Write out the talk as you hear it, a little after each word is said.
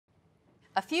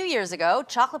A few years ago,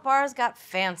 chocolate bars got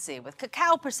fancy with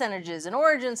cacao percentages and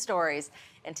origin stories.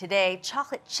 And today,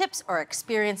 chocolate chips are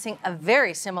experiencing a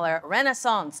very similar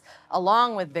renaissance,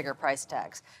 along with bigger price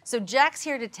tags. So Jack's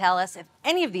here to tell us if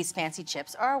any of these fancy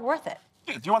chips are worth it.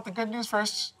 Yeah, do you want the good news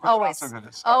first? Or Always. the not so good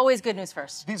news? Always good news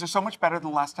first. These are so much better than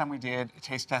the last time we did a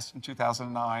taste test in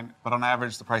 2009, but on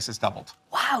average, the price has doubled.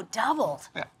 Wow, doubled.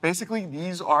 Yeah, basically,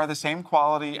 these are the same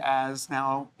quality as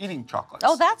now eating chocolates.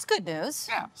 Oh, that's good news.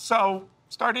 Yeah, so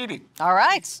start eating. All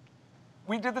right.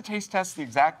 We did the taste test the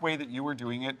exact way that you were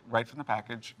doing it, right from the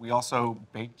package. We also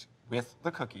baked with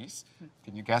the cookies.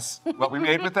 Can you guess what we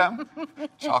made with them?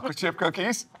 Chocolate chip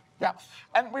cookies. Yeah,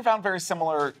 and we found very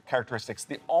similar characteristics.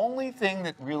 The only thing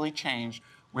that really changed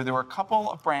were there were a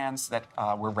couple of brands that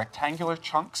were rectangular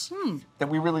chunks that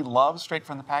we really loved straight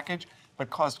from the package, but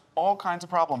caused all kinds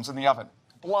of problems in the oven.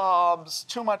 Blobs,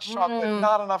 too much chocolate,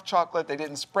 not enough chocolate, they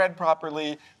didn't spread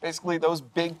properly. Basically, those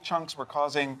big chunks were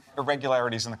causing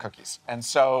irregularities in the cookies. And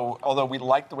so, although we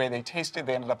liked the way they tasted,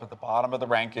 they ended up at the bottom of the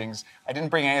rankings. I didn't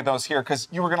bring any of those here because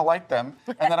you were gonna like them,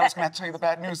 and then I was gonna tell you the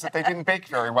bad news that they didn't bake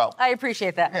very well. I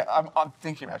appreciate that. Yeah, I'm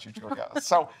thinking about you, Julia.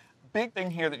 So, big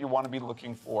thing here that you wanna be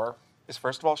looking for is,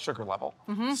 first of all, sugar level.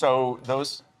 So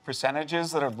those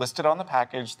percentages that are listed on the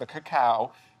package, the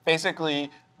cacao,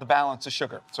 basically, the balance of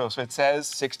sugar. So if it says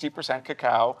 60%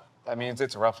 cacao, that means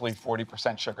it's roughly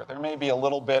 40% sugar. There may be a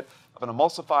little bit of an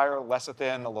emulsifier,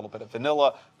 lecithin, a little bit of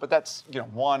vanilla, but that's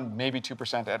 1, maybe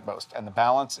 2% at most, and the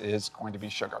balance is going to be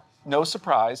sugar. No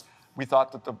surprise, we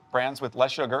thought that the brands with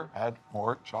less sugar had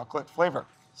more chocolate flavor.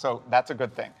 So that's a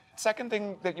good thing. Second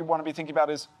thing that you want to be thinking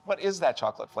about is, what is that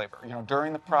chocolate flavor?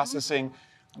 During the processing,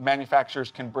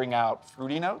 manufacturers can bring out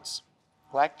fruity notes,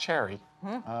 black cherry,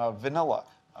 vanilla,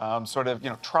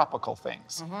 tropical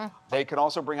things. They can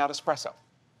also bring out espresso,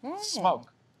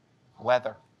 smoke,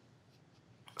 leather.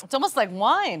 It's almost like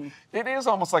wine. It is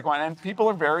almost like wine, and people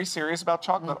are very serious about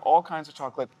chocolate, all kinds of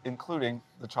chocolate, including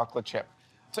the chocolate chip.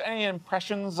 So any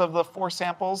impressions of the 4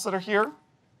 samples that are here?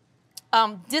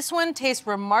 This one tastes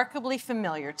remarkably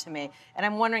familiar to me, and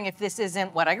I'm wondering if this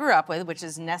isn't what I grew up with, which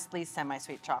is Nestle's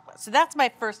semi-sweet chocolate. So that's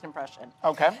my first impression.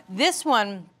 Okay. This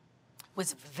one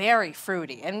was very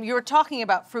fruity, and you were talking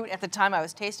about fruit at the time I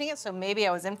was tasting it, so maybe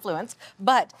I was influenced,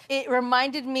 but it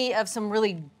reminded me of some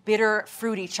really bitter,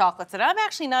 fruity chocolates that I'm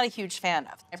actually not a huge fan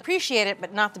of. I appreciate it,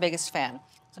 but not the biggest fan.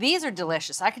 These are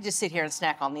delicious. I could just sit here and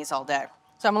snack on these all day.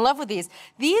 So I'm in love with these.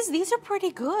 These are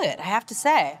pretty good, I have to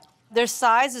say. Their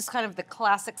size is kind of the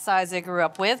classic size I grew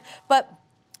up with, but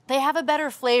they have a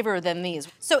better flavor than these.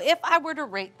 So if I were to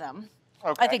rate them,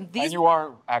 okay. I think these... And you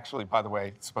are actually, by the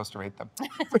way, supposed to rate them.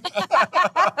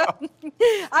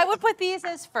 I would put these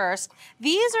as first.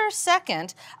 These are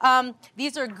second.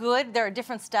 These are good. They're a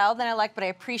different style than I like, but I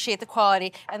appreciate the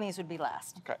quality, and these would be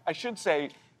last. Okay. I should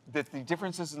say that the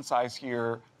differences in size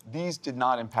here, these did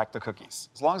not impact the cookies.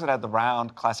 As long as it had the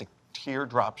round, classic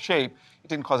teardrop shape, it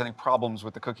didn't cause any problems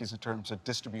with the cookies in terms of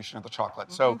distribution of the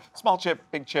chocolate. So small chip,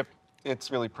 big chip,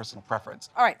 it's really personal preference.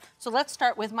 All right, so let's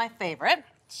start with my favorite.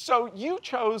 So you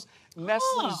chose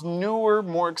Nestle's newer,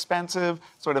 more expensive,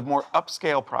 sort of more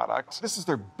upscale product. This is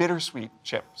their bittersweet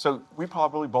chip. So we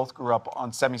probably both grew up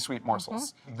on semi-sweet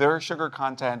morsels. Their sugar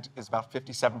content is about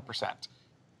 57%.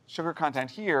 Sugar content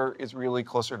here is really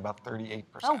closer to about 38%.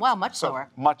 Oh, wow, much lower.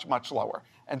 Much, much lower.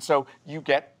 And so you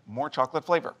get more chocolate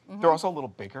flavor. They're also a little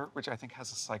bigger, which I think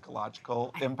has a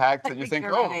psychological impact that you think,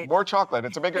 right. More chocolate,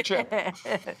 it's a bigger chip.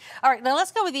 All right, now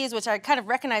let's go with these, which I kind of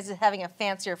recognize as having a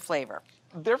fancier flavor.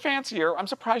 They're fancier. I'm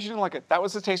surprised you didn't like it. That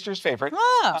was the taster's favorite.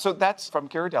 Ah. So that's from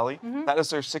Ghirardelli. That is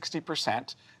their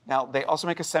 60%. Now, they also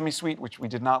make a semi-sweet, which we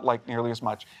did not like nearly as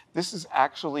much. This is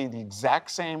actually the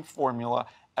exact same formula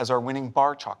as our winning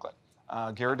bar chocolate.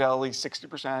 Ghirardelli,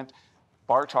 60%.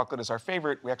 Bar chocolate is our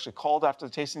favorite. We actually called after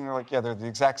the tasting. They're like, yeah, they're the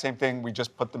exact same thing. We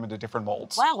just put them into different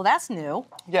molds. Wow, well, that's new.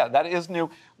 Yeah, that is new.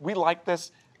 We like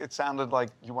this. It sounded like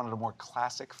you wanted a more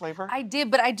classic flavor. I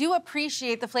did, but I do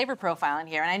appreciate the flavor profile in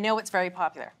here, and I know it's very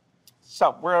popular.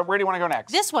 So where do you want to go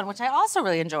next? This one, which I also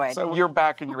really enjoyed. So you're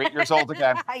back and you're 8 years old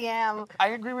again. I am. I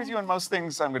agree with you on most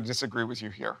things. I'm going to disagree with you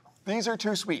here. These are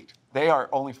too sweet. They are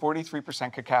only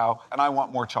 43% cacao, and I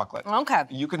want more chocolate. Okay.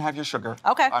 You can have your sugar.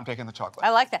 Okay. I'm taking the chocolate.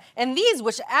 I like that. And these,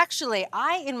 which actually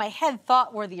I, in my head,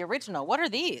 thought were the original. What are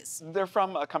these? They're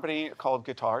from a company called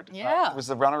Guittard. Yeah. It was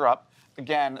the runner-up.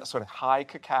 Again, sort of high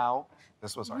cacao.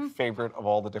 This was our favorite of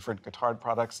all the different Guittard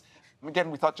products. And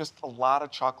again, we thought just a lot of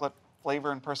chocolate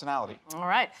flavor and personality. All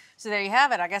right, so there you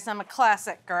have it. I guess I'm a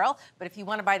classic girl, but if you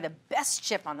want to buy the best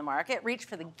chip on the market, reach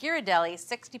for the Ghirardelli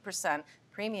 60%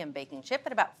 premium baking chip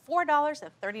at about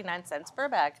 $4.39 per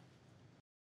bag.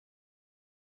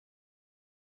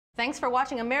 Thanks for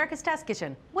watching America's Test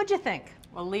Kitchen. What'd you think?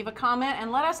 Well, leave a comment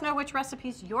and let us know which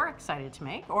recipes you're excited to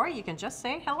make, or you can just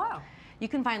say hello. You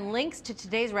can find links to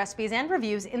today's recipes and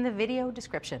reviews in the video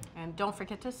description. And don't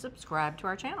forget to subscribe to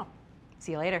our channel.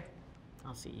 See you later.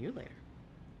 I'll see you later.